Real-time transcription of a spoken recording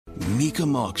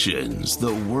Mecum Auctions,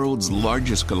 the world's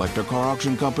largest collector car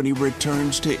auction company,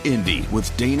 returns to Indy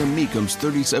with Dana Mecum's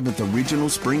 37th Original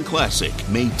Spring Classic,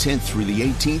 May 10th through the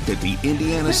 18th at the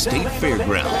Indiana State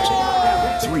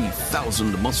Fairgrounds.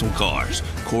 3,000 muscle cars,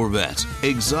 Corvettes,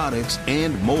 exotics,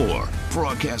 and more.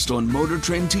 Broadcast on Motor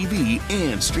Trend TV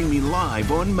and streaming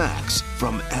live on Max.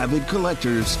 From avid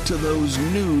collectors to those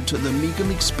new to the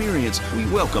Mecum experience, we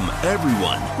welcome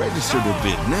everyone. Register to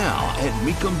bid now at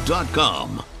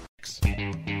Mecum.com.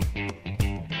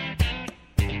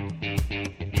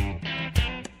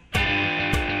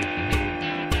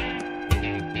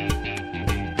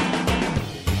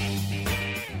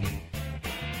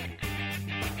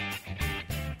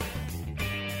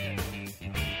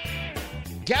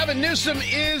 Gavin Newsom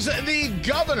is the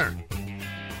governor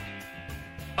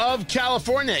of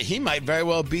California. He might very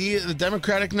well be the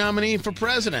Democratic nominee for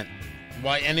president.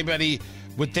 Why anybody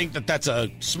would think that that's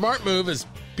a smart move is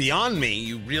beyond me.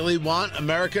 You really want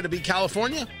America to be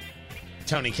California?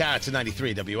 Tony Katz at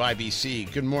 93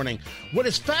 WIBC. Good morning. What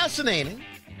is fascinating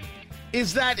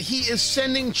is that he is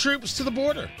sending troops to the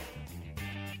border.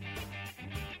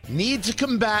 Need to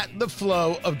combat the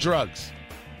flow of drugs.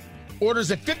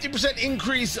 Orders a 50%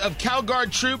 increase of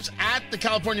CalGuard troops at the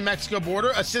California-Mexico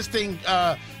border, assisting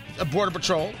Border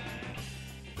Patrol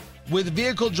with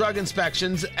vehicle drug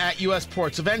inspections at U.S.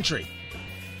 ports of entry.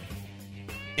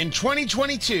 In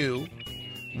 2022,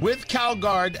 with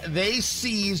CalGuard, they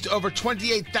seized over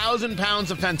 28,000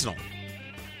 pounds of fentanyl.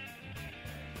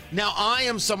 Now, I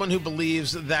am someone who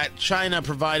believes that China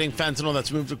providing fentanyl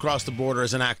that's moved across the border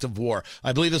is an act of war.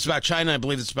 I believe this about China. I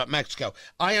believe this about Mexico.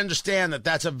 I understand that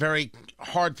that's a very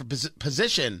hard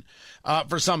position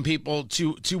for some people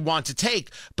to want to take,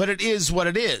 but it is what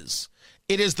it is.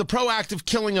 It is the proactive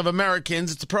killing of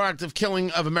Americans. It's the proactive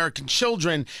killing of American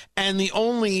children, and the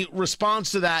only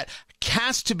response to that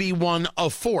has to be one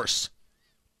of force.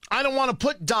 I don't want to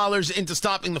put dollars into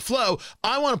stopping the flow.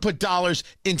 I want to put dollars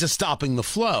into stopping the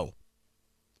flow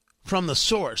from the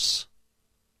source.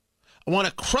 I want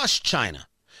to crush China.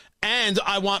 And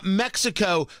I want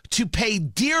Mexico to pay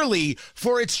dearly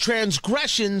for its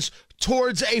transgressions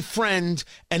towards a friend,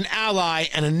 an ally,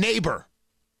 and a neighbor.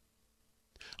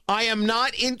 I am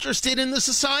not interested in the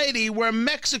society where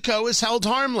Mexico is held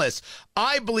harmless.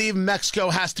 I believe Mexico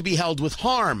has to be held with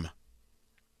harm.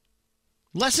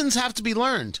 Lessons have to be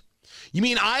learned. You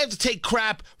mean I have to take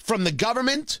crap from the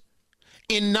government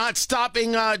in not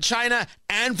stopping China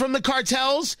and from the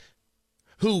cartels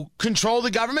who control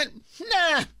the government?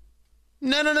 Nah.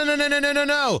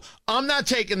 No. I'm not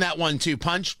taking that 1-2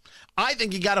 punch. I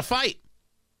think you got to fight.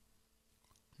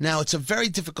 Now, it's a very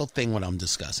difficult thing what I'm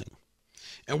discussing.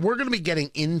 And we're going to be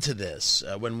getting into this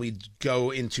when we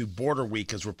go into Border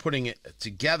Week as we're putting it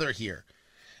together here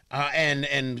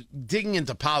and digging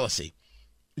into policy.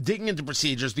 Digging into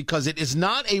procedures, because it is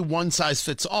not a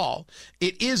one-size-fits-all.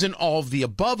 It is an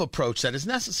all-of-the-above approach that is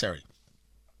necessary.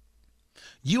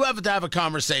 You have to have a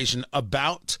conversation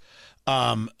about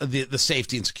the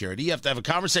safety and security. You have to have a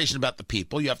conversation about the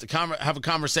people. You have to have a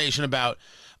conversation about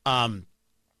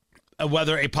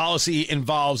whether a policy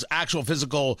involves actual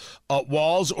physical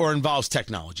walls or involves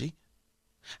technology.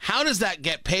 How does that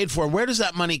get paid for? Where does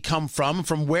that money come from?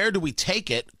 From where do we take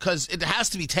it? Because it has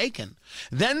to be taken.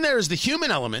 Then there's the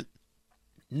human element,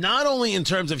 not only in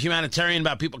terms of humanitarian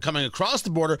about people coming across the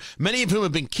border, many of whom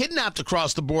have been kidnapped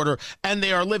across the border, and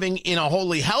they are living in a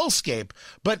holy hellscape,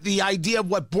 but the idea of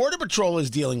what Border Patrol is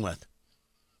dealing with.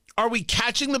 Are we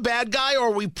catching the bad guy, or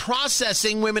are we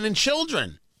processing women and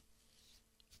children?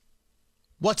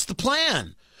 What's the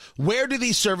plan? Where do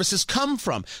these services come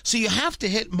from? So you have to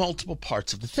hit multiple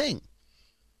parts of the thing.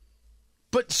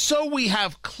 But so we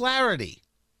have clarity.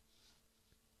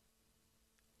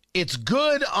 It's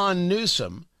good on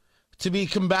Newsom to be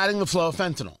combating the flow of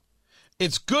fentanyl.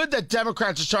 It's good that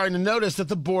Democrats are starting to notice that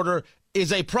the border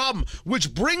is a problem,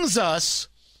 which brings us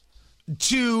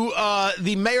to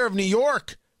the mayor of New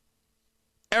York,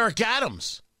 Eric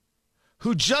Adams,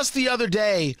 who just the other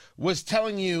day was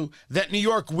telling you that New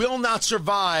York will not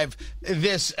survive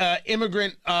this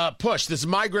immigrant push, this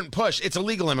migrant push. It's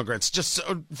illegal immigrants,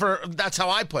 that's how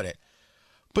I put it.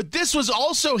 But this was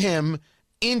also him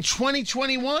in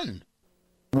 2021.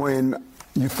 When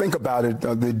you think about it,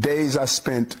 the days I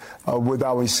spent with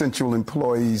our essential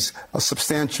employees, a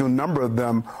substantial number of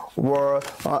them were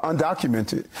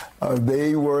undocumented.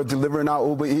 They were delivering our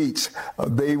Uber Eats.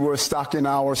 They were stocking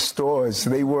our stores.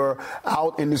 They were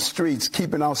out in the streets,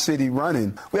 keeping our city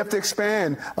running. We have to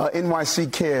expand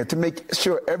NYC Care to make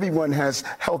sure everyone has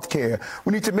health care.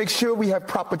 We need to make sure we have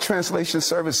proper translation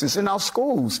services in our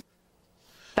schools.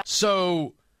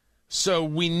 So So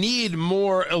we need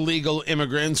more illegal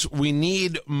immigrants. We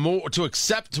need more to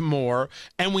accept more,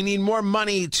 and we need more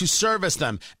money to service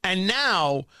them. And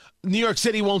now New York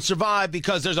City won't survive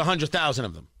because there's 100,000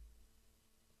 of them.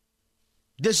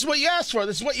 This is what you asked for.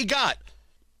 This is what you got.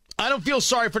 I don't feel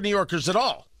sorry for New Yorkers at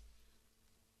all.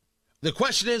 The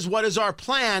question is, what is our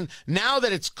plan now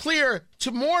that it's clear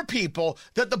to more people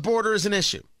that the border is an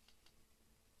issue?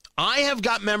 I have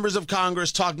got members of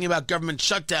Congress talking about government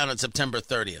shutdown on September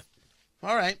 30th.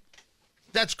 All right,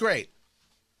 that's great.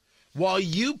 While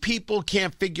you people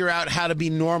can't figure out how to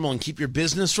be normal and keep your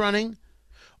business running,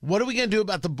 what are we going to do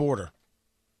about the border?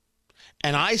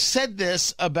 And I said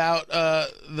this about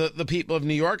the people of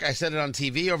New York. I said it on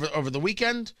TV over the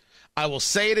weekend. I will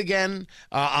say it again.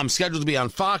 I'm scheduled to be on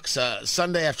Fox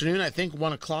Sunday afternoon. I think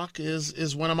 1 o'clock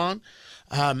is when I'm on.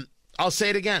 I'll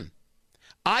say it again.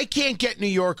 I can't get New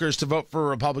Yorkers to vote for a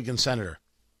Republican senator.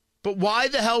 But why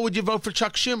the hell would you vote for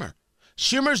Chuck Schumer?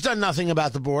 Schumer's done nothing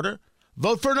about the border.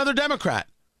 Vote for another Democrat.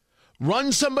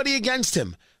 Run somebody against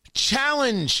him.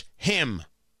 Challenge him.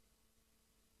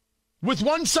 With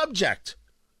one subject.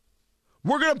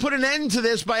 We're going to put an end to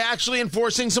this by actually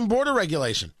enforcing some border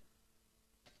regulation.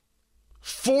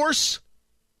 Force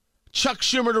Chuck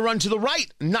Schumer to run to the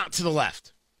right, not to the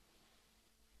left.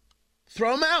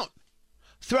 Throw him out.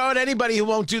 Throw out anybody who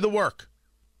won't do the work.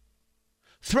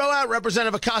 Throw out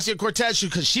Representative Ocasio-Cortez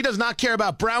because she does not care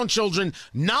about brown children,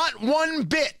 not one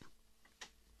bit.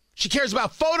 She cares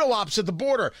about photo ops at the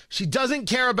border. She doesn't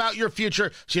care about your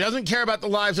future. She doesn't care about the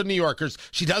lives of New Yorkers.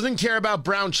 She doesn't care about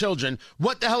brown children.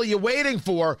 What the hell are you waiting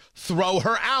for? Throw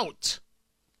her out.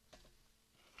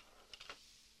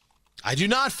 I do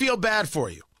not feel bad for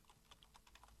you.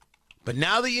 But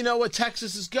now that you know what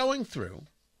Texas is going through,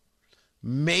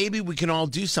 maybe we can all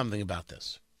do something about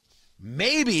this.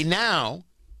 Maybe now,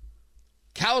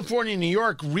 California and New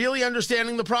York really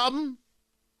understanding the problem,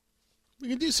 we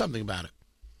can do something about it.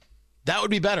 That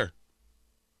would be better.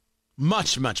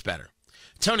 Much, much better.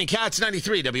 Tony Katz,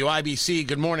 93 WIBC.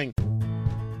 Good morning.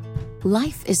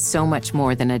 Life is so much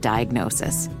more than a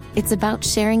diagnosis. It's about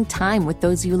sharing time with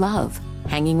those you love,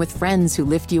 hanging with friends who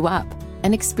lift you up,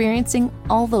 and experiencing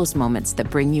all those moments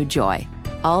that bring you joy.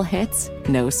 All hits,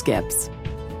 no skips.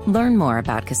 Learn more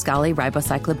about Kisqali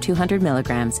Ribociclib 200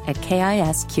 milligrams at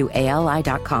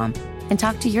KISQALI.com and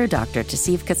talk to your doctor to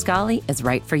see if Kisqali is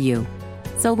right for you.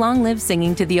 So long live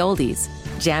singing to the oldies,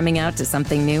 jamming out to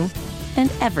something new,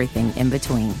 and everything in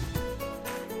between.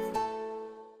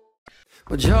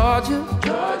 Well, Georgia,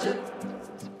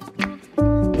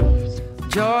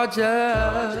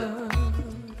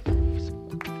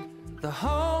 the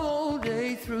whole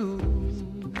day through.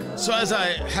 So as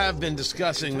I have been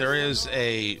discussing, there is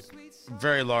a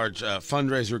very large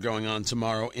fundraiser going on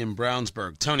tomorrow in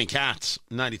Brownsburg. Tony Katz,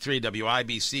 93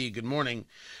 WIBC, good morning.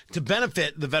 To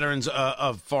benefit the veterans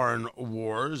of foreign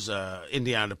wars,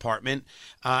 Indiana Department,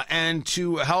 and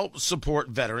to help support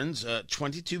veterans,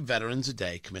 22 veterans a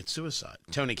day commit suicide.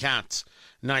 Tony Katz,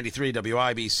 93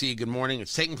 WIBC, good morning.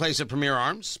 It's taking place at Premier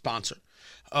Arms, sponsor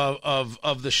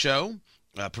of the show.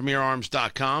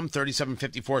 PremierArms.com,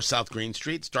 3754 South Green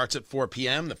Street. Starts at 4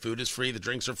 p.m. The food is free. The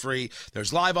drinks are free.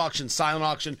 There's live auction, silent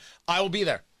auction. I will be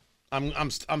there. I'm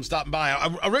stopping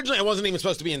by. Originally, I wasn't even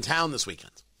supposed to be in town this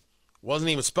weekend. Wasn't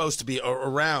even supposed to be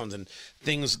around, and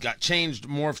things got changed,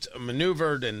 morphed,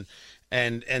 maneuvered, and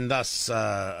thus,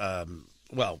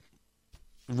 roll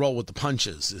with the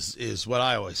punches is what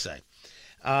I always say.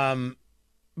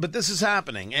 But this is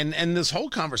happening, and this whole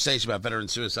conversation about veteran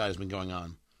suicide has been going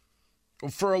on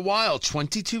for a while.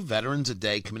 22 veterans a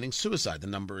day committing suicide. The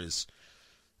number is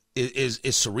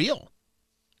surreal.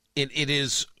 It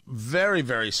is very,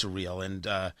 very surreal. And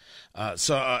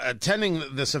so attending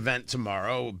this event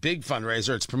tomorrow, big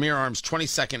fundraiser. It's Premier Arms'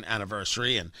 22nd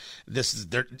anniversary, and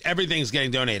everything's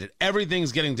getting donated.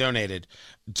 Everything's getting donated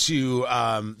to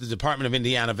the Department of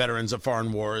Indiana Veterans of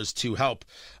Foreign Wars to help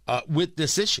with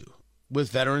this issue, with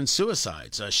veteran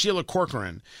suicides. Sheila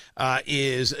Corcoran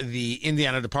is the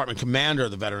Indiana Department commander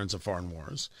of the Veterans of Foreign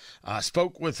Wars.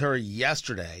 Spoke with her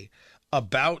yesterday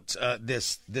about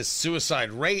this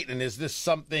suicide rate, and is this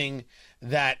something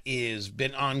that is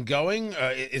been ongoing?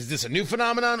 Is this a new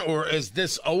phenomenon, or has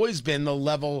this always been the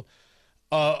level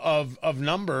of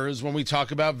numbers when we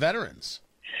talk about veterans?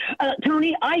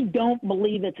 Tony, I don't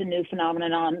believe it's a new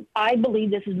phenomenon. I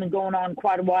believe this has been going on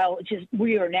quite a while. It's just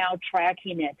we are now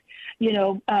tracking it. You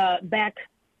know, back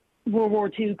World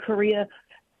War II, Korea,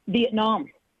 Vietnam,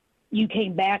 you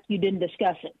came back, you didn't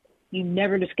discuss it. You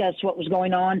never discussed what was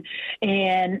going on.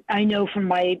 And I know from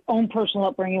my own personal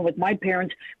upbringing with my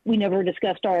parents, we never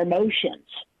discussed our emotions.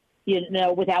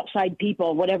 with outside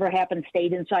people. Whatever happened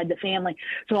stayed inside the family.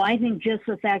 So I think just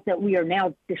the fact that we are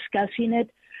now discussing it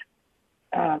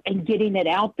and getting it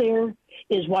out there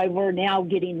is why we're now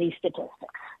getting these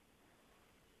statistics.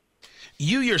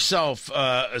 You yourself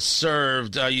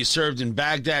served. You served in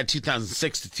Baghdad,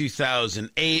 2006 to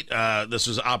 2008. This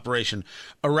was Operation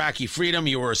Iraqi Freedom.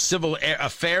 You were a civil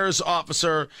affairs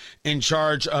officer in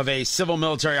charge of a civil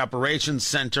military operations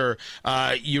center.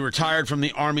 You retired from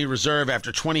the Army Reserve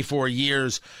after 24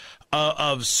 years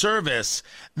of service.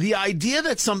 The idea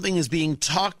that something is being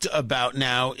talked about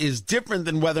now is different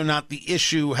than whether or not the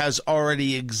issue has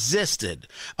already existed,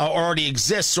 already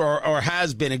exists, or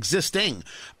has been existing.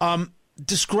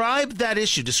 Describe that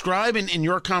issue. Describe in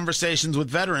your conversations with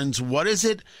veterans, what is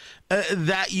it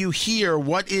that you hear?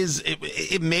 What is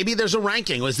it? Maybe there's a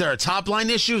ranking. Was there a top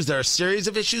line issue? Is there a series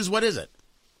of issues? What is it?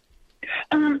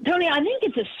 Tony, I think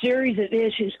it's a series of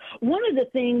issues. One of the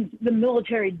things the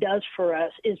military does for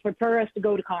us is prepare us to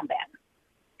go to combat.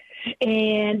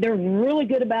 And they're really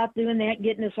good about doing that,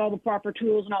 getting us all the proper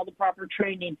tools and all the proper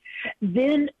training.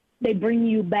 Then they bring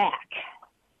you back.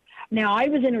 Now, I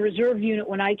was in a reserve unit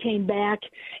when I came back,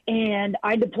 and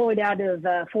I deployed out of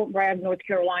Fort Bragg, North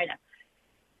Carolina.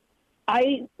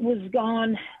 I was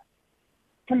gone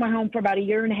from my home for about a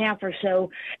year and a half or so,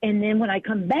 and then when I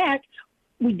come back,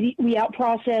 we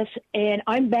out-process, and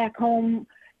I'm back home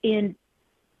in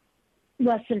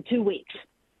less than 2 weeks.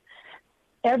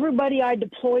 Everybody I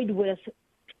deployed with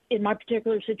in my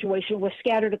particular situation was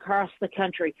scattered across the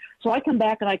country. So I come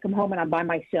back and I come home and I'm by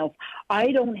myself.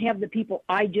 I don't have the people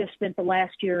I just spent the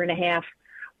last year and a half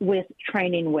with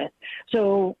training with.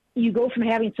 So you go from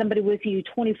having somebody with you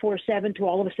 24/7 to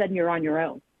all of a sudden you're on your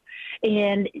own.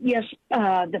 And yes,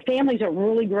 the families are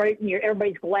really great and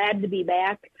everybody's glad to be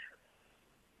back.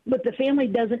 But the family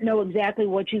doesn't know exactly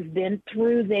what you've been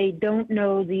through. They don't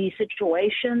know the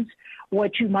situations,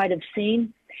 what you might have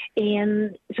seen.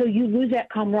 And so you lose that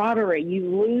camaraderie. You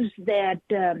lose that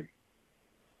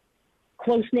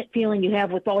close-knit feeling you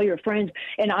have with all your friends.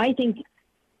 And I think,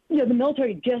 the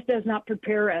military just does not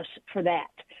prepare us for that,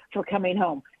 for coming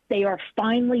home. They are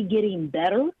finally getting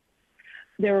better.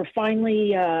 They're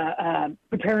finally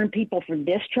preparing people for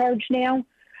discharge now.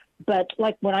 But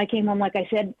like when I came home, like I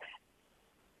said,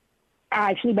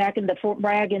 I flew back into Fort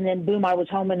Bragg, and then boom, I was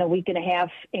home in a week and a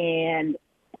half, and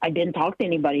I didn't talk to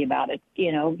anybody about it,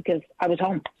 because I was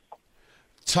home.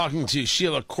 Talking to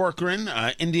Sheila Corcoran,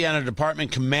 Indiana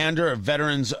Department Commander of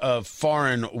Veterans of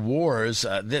Foreign Wars,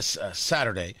 this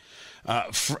Saturday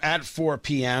at 4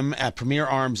 p.m. at Premier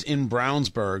Arms in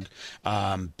Brownsburg.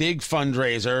 Big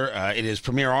fundraiser. It is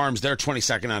Premier Arms, their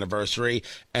 22nd anniversary,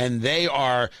 and they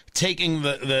are taking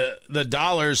the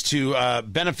dollars to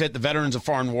benefit the Veterans of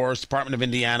Foreign Wars, Department of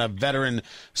Indiana Veteran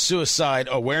Suicide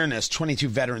Awareness, 22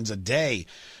 veterans a day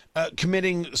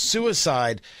committing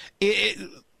suicide.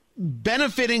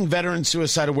 Benefiting veteran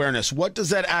suicide awareness. What does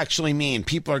that actually mean?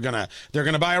 People are they're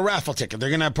gonna buy a raffle ticket.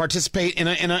 They're gonna participate in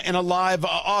a live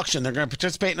auction. They're gonna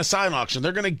participate in a silent auction.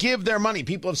 They're gonna give their money.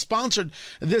 People have sponsored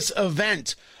this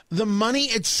event. The money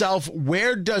itself,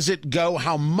 where does it go?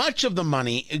 How much of the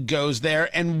money goes there?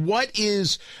 And what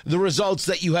is the results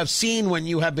that you have seen when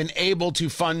you have been able to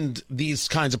fund these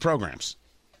kinds of programs?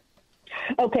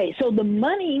 Okay, so the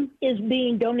money is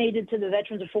being donated to the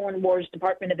Veterans of Foreign Wars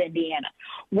Department of Indiana.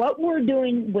 What we're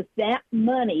doing with that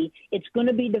money, it's going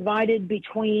to be divided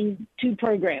between two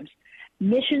programs,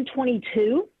 Mission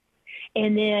 22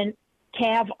 and then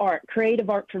CAV Art, Creative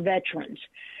Art for Veterans.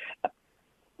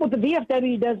 What the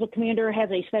VFW does, the commander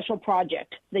has a special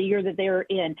project the year that they're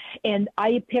in, and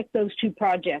I picked those two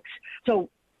projects. So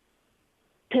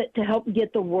to help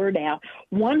get the word out,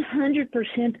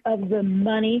 100% of the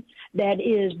money that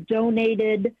is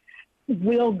donated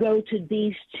will go to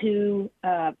these two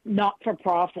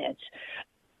not-for-profits.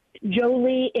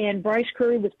 Jolie and Bryce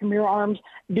Curry with Premier Arms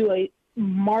do a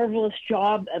marvelous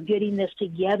job of getting this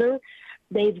together.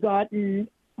 They've gotten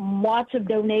lots of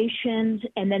donations,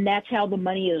 and then that's how the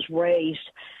money is raised.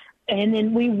 And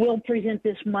then we will present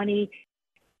this money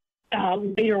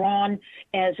later on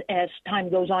as time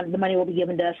goes on. The money will be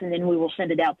given to us, and then we will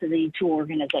send it out to the two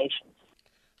organizations.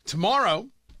 Tomorrow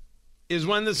is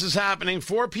when this is happening,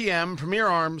 4 p.m., Premier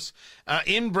Arms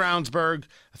in Brownsburg,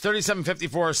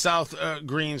 3754 South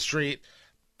Green Street.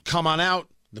 Come on out.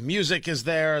 The music is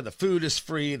there. The food is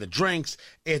free. The drinks.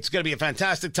 It's going to be a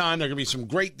fantastic time. There are going to be some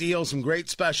great deals, some great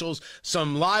specials,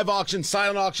 some live auction,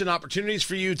 silent auction opportunities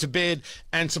for you to bid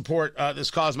and support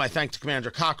this cause. My thanks to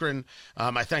Commander Cochran.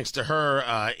 My thanks to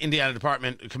her, Indiana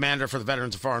Department Commander for the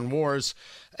Veterans of Foreign Wars.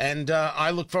 And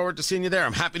I look forward to seeing you there.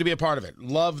 I'm happy to be a part of it.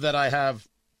 Love that I have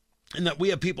and that we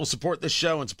have people support this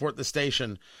show and support the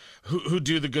station who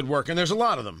do the good work. And there's a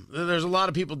lot of them. There's a lot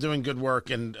of people doing good work.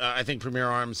 And I think Premier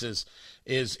Arms is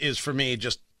for me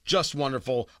just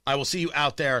wonderful. I will see you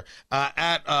out there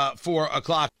at 4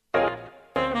 o'clock.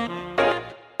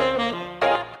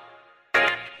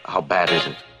 How bad is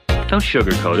it? Don't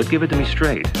sugarcoat it. Give it to me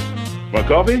straight. Want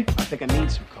coffee? I think I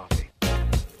need some coffee.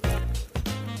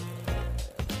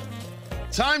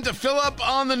 Time to fill up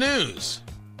on the news.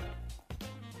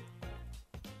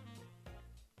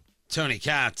 Tony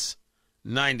Katz,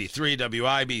 93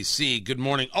 WIBC. Good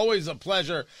morning. Always a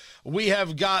pleasure. We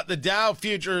have got the Dow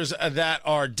futures that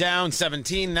are down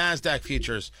 17. NASDAQ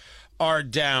futures are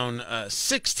down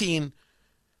 16.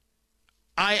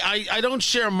 I don't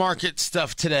share market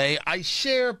stuff today. I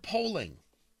share polling.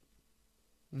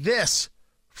 This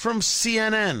from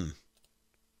CNN.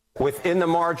 Within the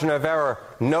margin of error,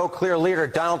 no clear leader.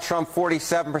 Donald Trump,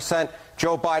 47%.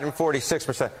 Joe Biden,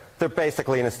 46%. They're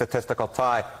basically in a statistical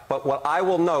tie. But what I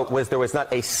will note was there was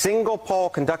not a single poll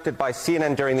conducted by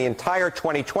CNN during the entire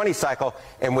 2020 cycle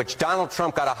in which Donald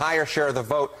Trump got a higher share of the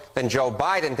vote than Joe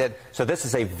Biden did. So this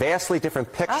is a vastly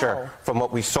different picture from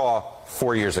what we saw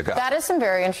 4 years ago. That is some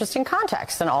very interesting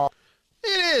context and all.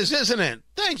 It is, isn't it?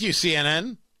 Thank you,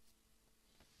 CNN.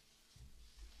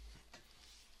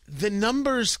 The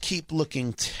numbers keep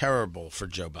looking terrible for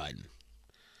Joe Biden.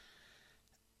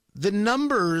 The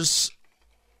numbers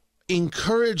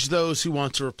encourage those who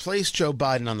want to replace Joe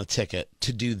Biden on the ticket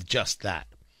to do just that.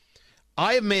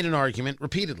 I have made an argument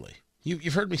repeatedly.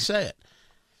 You've heard me say it.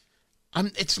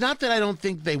 It's not that I don't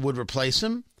think they would replace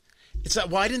him. It's that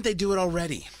why didn't they do it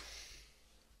already?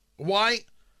 Why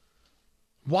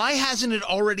hasn't it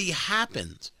already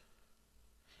happened?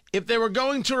 If they were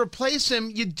going to replace him,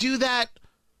 you'd do that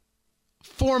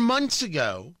 4 months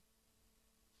ago.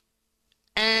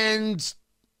 And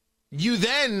you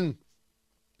then,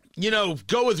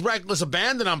 go with reckless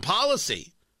abandon on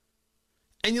policy,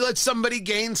 and you let somebody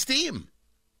gain steam.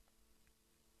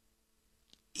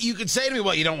 You could say to me,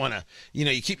 well, you don't want to, you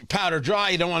keep your powder dry.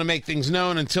 You don't want to make things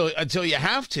known until you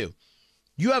have to.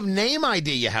 You have name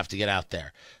ID you have to get out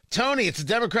there. Tony, it's a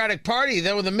Democratic Party.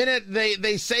 Then the minute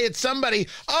they say it's somebody,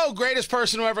 oh, greatest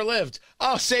person who ever lived.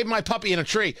 Oh, saved my puppy in a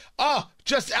tree. Oh,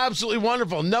 just absolutely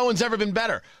wonderful. No one's ever been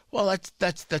better. Well,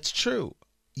 that's true.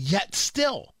 Yet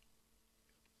still,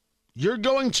 you're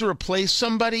going to replace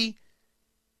somebody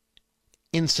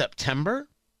in September?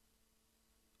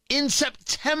 In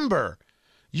September,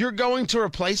 you're going to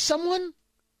replace someone?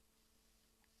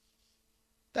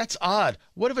 That's odd.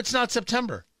 What if it's not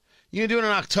September? You gonna do it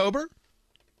in October?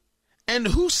 And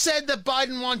who said that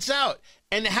Biden wants out?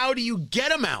 And how do you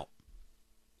get him out?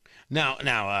 Now,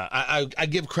 I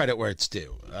give credit where it's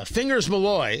due. Fingers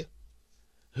Malloy,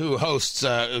 who hosts,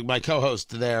 my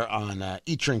co-host there on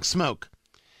Eat, Drink, Smoke,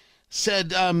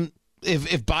 said,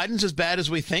 if Biden's as bad as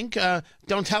we think,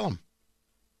 don't tell him.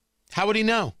 How would he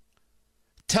know?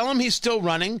 Tell him he's still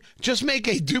running. Just make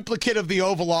a duplicate of the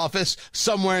Oval Office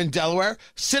somewhere in Delaware.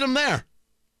 Sit him there.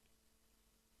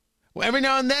 Well, every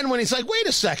now and then when he's like, wait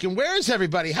a second, where is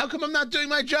everybody? How come I'm not doing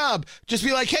my job? Just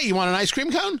be like, hey, you want an ice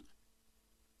cream cone?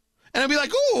 And I'll be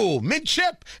like, ooh,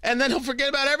 mid-chip. And then he'll forget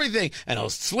about everything. And he'll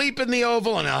sleep in the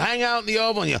Oval, and he'll hang out in the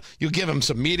Oval, and you'll give him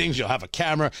some meetings. You'll have a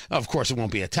camera. Of course, it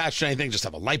won't be attached to anything. Just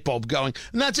have a light bulb going.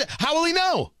 And that's it. How will he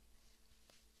know?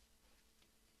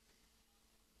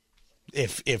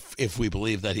 If we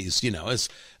believe that he's, as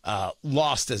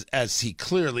lost as he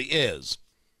clearly is.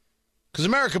 Because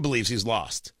America believes he's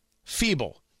lost,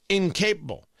 feeble,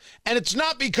 incapable. And it's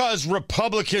not because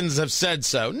Republicans have said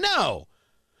so. No.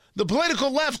 The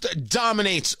political left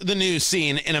dominates the news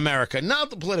scene in America, not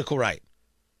the political right.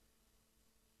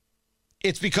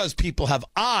 It's because people have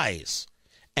eyes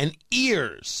and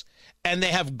ears, and they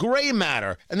have gray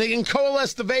matter, and they can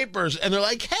coalesce the vapors, and they're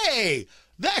like, hey,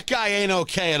 that guy ain't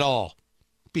okay at all.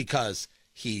 Because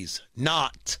he's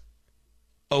not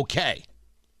okay.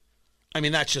 I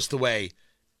mean, that's just the way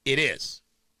it is.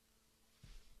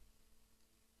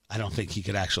 I don't think he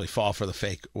could actually fall for the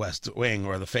fake West Wing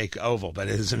or the fake Oval, but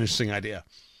it is an interesting idea.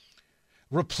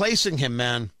 Replacing him,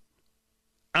 man.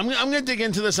 I'm going to dig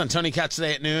into this on Tony Katz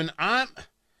today at noon. I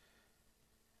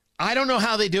don't know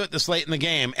how they do it this late in the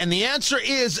game. And the answer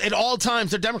is, at all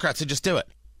times, they're Democrats. They just do it.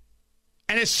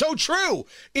 And it's so true.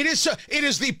 It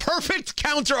is the perfect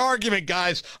counter argument,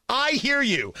 guys. I hear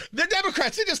you. They're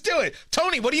Democrats. They just do it.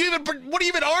 Tony, what are you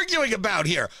even arguing about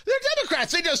here? They're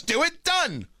Democrats. They just do it.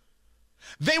 Done.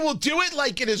 They will do it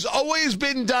like it has always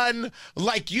been done,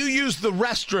 like you use the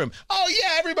restroom. Oh,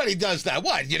 yeah, everybody does that.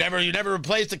 What? You never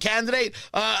replaced a candidate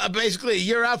basically a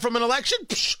year out from an election?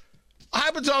 Psh,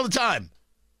 happens all the time.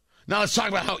 Now let's talk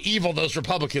about how evil those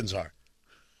Republicans are.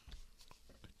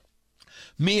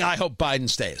 Me, I hope Biden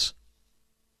stays.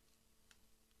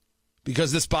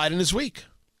 Because this Biden is weak.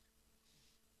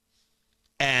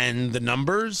 And the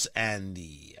numbers and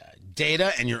the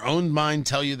data and your own mind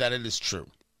tell you that it is true.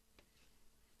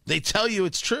 They tell you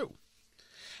it's true.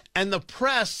 And the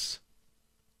press,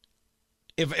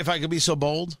 if I could be so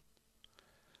bold,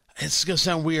 it's going to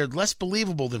sound weird, less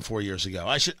believable than 4 years ago.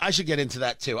 I should get into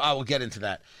that too. I will get into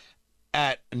that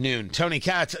at noon. Tony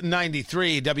Katz,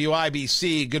 93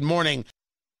 WIBC. Good morning.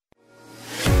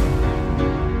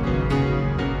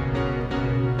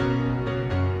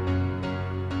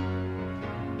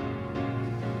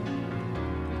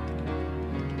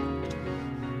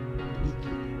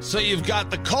 So you've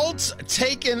got the Colts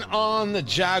taking on the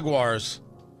Jaguars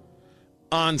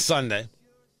on Sunday.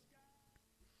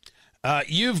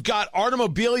 You've got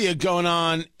Artimobilia going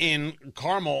on in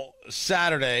Carmel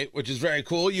Saturday, which is very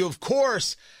cool. You, of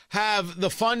course, have the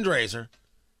fundraiser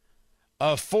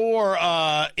for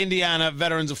Indiana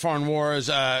Veterans of Foreign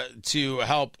Wars to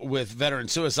help with veteran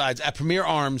suicides at Premier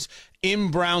Arms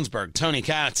in Brownsburg. Tony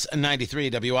Katz,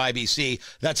 93 WIBC.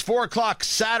 That's 4 o'clock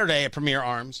Saturday at Premier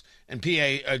Arms and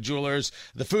PA Jewelers.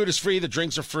 The food is free. The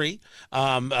drinks are free.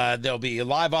 There'll be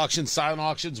live auctions, silent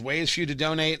auctions, ways for you to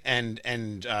donate and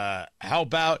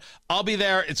help out. I'll be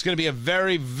there. It's going to be a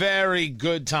very, very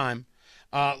good time.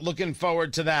 Looking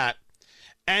forward to that.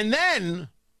 And then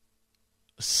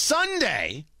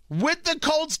Sunday with the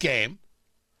Colts game,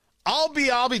 I'll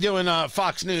be doing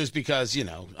Fox News because, you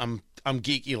know, I'm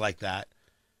geeky like that.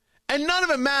 And none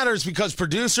of it matters because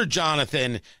producer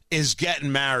Jonathan is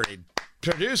getting married.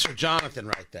 Producer Jonathan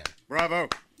right there. Bravo.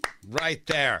 Right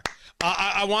there.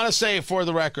 I want to say for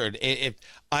the record, if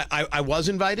I was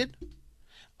invited.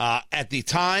 At the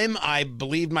time, I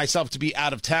believed myself to be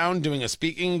out of town doing a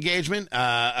speaking engagement,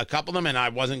 a couple of them, and I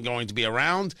wasn't going to be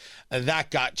around. That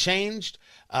got changed.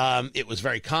 It was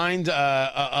very kind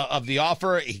of the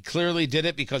offer. He clearly did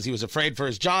it because he was afraid for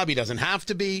his job. He doesn't have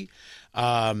to be.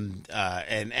 And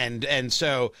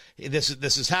so this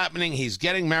is happening. He's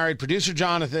getting married. Producer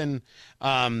Jonathan,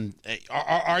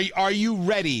 are you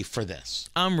ready for this?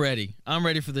 I'm ready. I'm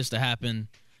ready for this to happen.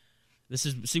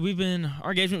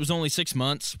 Our engagement was only 6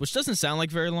 months, which doesn't sound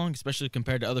like very long, especially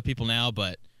compared to other people now,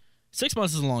 but 6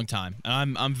 months is a long time.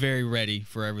 I'm very ready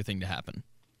for everything to happen.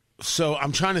 So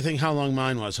I'm trying to think how long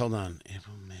mine was. Hold on.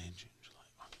 April, May, June, July,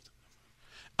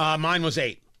 August. Mine was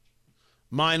 8.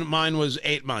 Mine was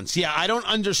 8 months. Yeah, I don't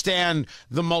understand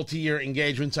the multi-year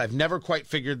engagements. I've never quite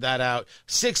figured that out.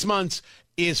 6 months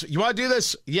is, you want to do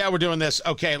this? Yeah, we're doing this.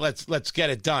 Okay, let's get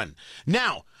it done.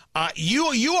 Now,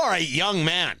 you are a young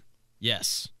man.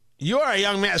 Yes. You are a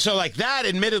young man. So like that,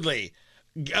 admittedly,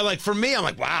 like for me, I'm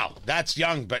like, wow, that's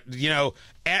young. But, you know,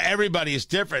 everybody is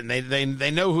different.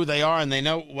 They know who they are and they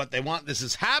know what they want. This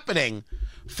is happening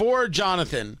for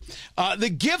Jonathan. The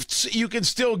gifts you can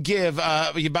still give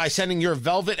by sending your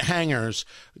velvet hangers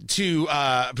to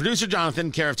producer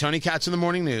Jonathan, care of Tony Katz in the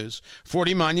Morning News,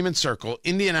 40 Monument Circle,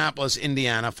 Indianapolis,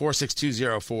 Indiana,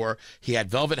 46204. He had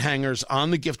velvet hangers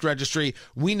on the gift registry.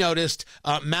 We noticed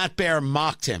Matt Bear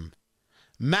mocked him.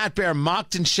 Matt Bear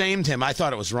mocked and shamed him. I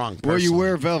thought it was wrong. Where you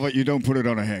wear velvet, you don't put it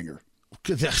on a hanger.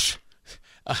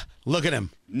 Look at him.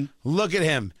 Look at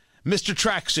him. Mr.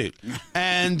 Tracksuit.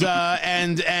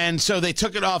 And so they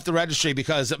took it off the registry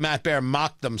because Matt Bear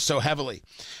mocked them so heavily.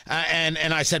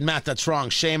 And I said, Matt, that's wrong.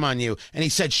 Shame on you. And he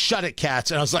said, shut it, Katz.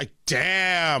 And I was like,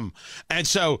 damn. And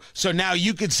so now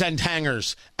you could send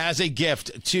hangers as a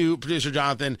gift to producer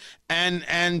Jonathan and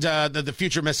the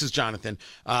future Mrs. Jonathan.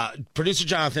 Producer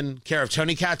Jonathan, care of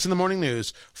Tony Katz in the Morning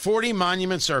News, 40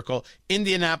 Monument Circle,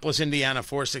 Indianapolis, Indiana,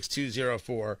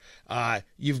 46204.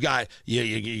 You got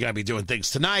to be doing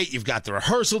things tonight. You've got the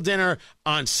rehearsal dinner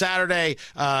on Saturday,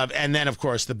 and then, of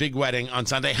course, the big wedding on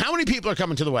Sunday. How many people are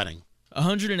coming to the wedding?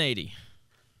 180.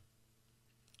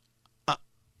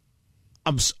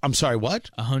 I'm sorry,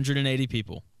 what? 180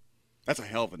 people. That's a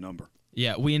hell of a number.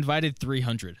 Yeah, we invited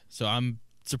 300, so I'm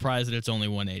surprised that it's only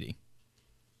 180.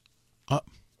 And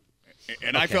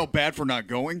okay. I felt bad for not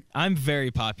going. I'm very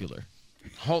popular.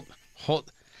 Hold.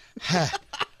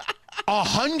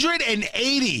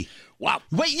 180. Wow.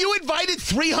 Wait, you invited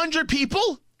 300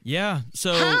 people? Yeah.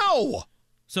 So how?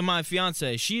 So my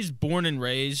fiance, she's born and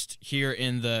raised here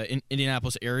in the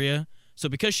Indianapolis area. So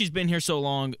because she's been here so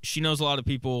long, she knows a lot of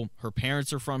people. Her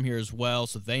parents are from here as well,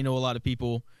 so they know a lot of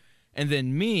people. And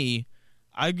then me,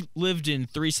 I lived in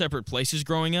 3 separate places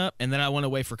growing up, and then I went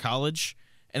away for college.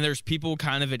 And there's people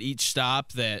kind of at each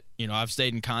stop that, you know, I've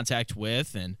stayed in contact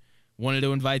with and wanted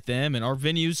to invite them. And our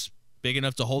venue's big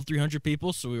enough to hold 300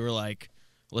 people, so we were like,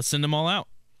 let's send them all out.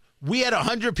 We had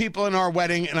 100 people in our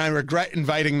wedding, and I regret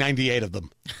inviting 98 of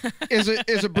them. Is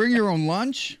it bring your own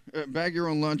lunch, bag your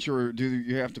own lunch, or do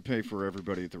you have to pay for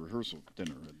everybody at the rehearsal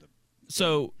dinner?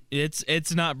 So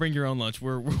it's not bring your own lunch.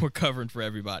 We're covering for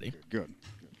everybody. Good.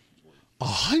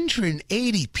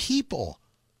 180 people.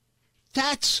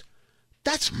 That's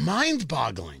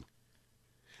mind-boggling.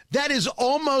 That is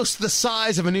almost the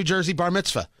size of a New Jersey bar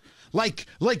mitzvah. Like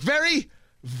very,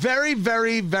 very,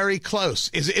 very, very close.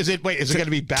 Is it going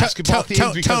to be basketball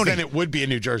themed? Because Tony, then it would be a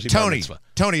New Jersey bar mitzvah.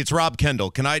 Tony, it's Rob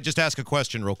Kendall. Can I just ask a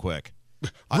question real quick?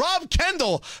 Rob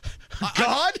Kendall?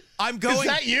 God? I'm going. Is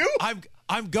that you?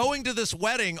 I'm going to this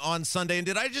wedding on Sunday, and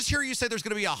did I just hear you say there's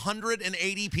going to be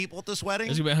 180 people at this wedding?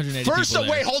 There's going to be 180 First, people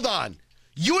there. wait, hold on.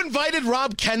 You invited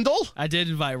Rob Kendall? I did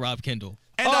invite Rob Kendall.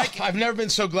 And I've never been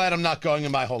so glad I'm not going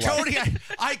in my whole life. Tony,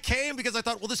 I came because I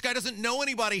thought, well, this guy doesn't know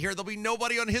anybody here. There'll be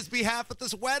nobody on his behalf at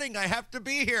this wedding. I have to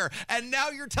be here. And now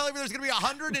you're telling me there's going to be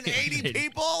 180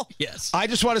 people? Yes. I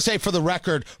just want to say for the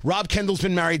record, Rob Kendall's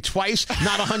been married twice,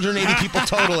 not 180 people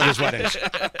total at his weddings.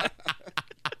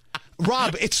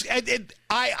 Rob,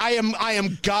 I am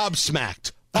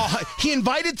gobsmacked. He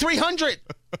invited 300.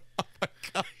 Oh my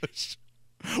gosh.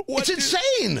 It's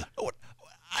insane.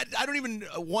 I don't even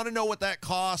want to know what that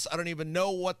costs. I don't even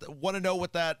want to know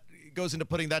what that goes into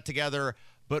putting that together.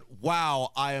 But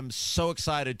wow, I am so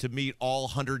excited to meet all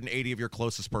 180 of your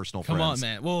closest personal friends. Come on,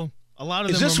 man. Well, a lot of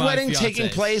them Is this were my wedding fiancés, taking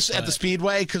place at the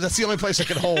Speedway? Because that's the only place I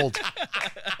could hold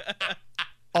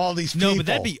all these people. No, but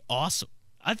that'd be awesome.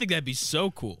 I think that'd be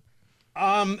so cool.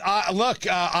 Who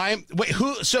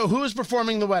is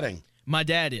performing the wedding? My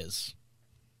dad is.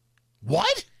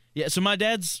 What? Yeah, so my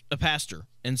dad's a pastor,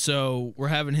 and so we're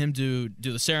having him do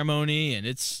the ceremony, and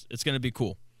it's going to be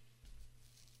cool.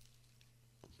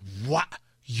 What?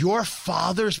 Your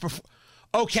father's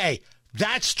Okay,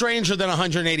 that's stranger than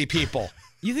 180 people.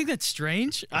 You think that's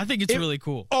strange? I think it's really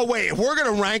cool. Oh, wait, if we're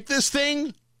going to rank this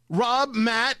thing, Rob,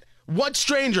 Matt, what's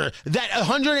stranger? That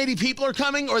 180 people are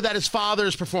coming or that his father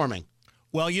is performing?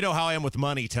 Well, you know how I am with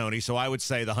money, Tony, so I would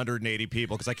say the 180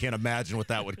 people because I can't imagine what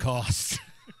that would cost.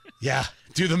 Yeah,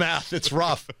 do the math. It's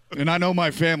rough. And I know my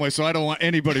family, so I don't want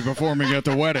anybody performing at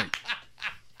the wedding.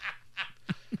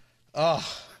 Oh,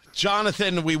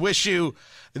 Jonathan, we wish you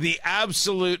the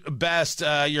absolute best.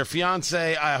 Your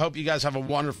fiance, I hope you guys have a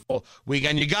wonderful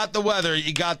weekend. You got the weather.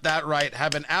 You got that right.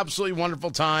 Have an absolutely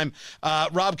wonderful time.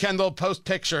 Rob Kendall, post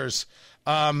pictures.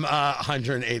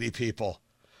 180 people.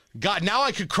 God, now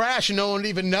I could crash and no one would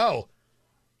even know.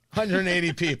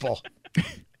 180 people.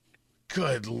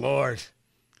 Good Lord.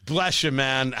 Bless you,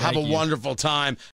 man. Have a wonderful time.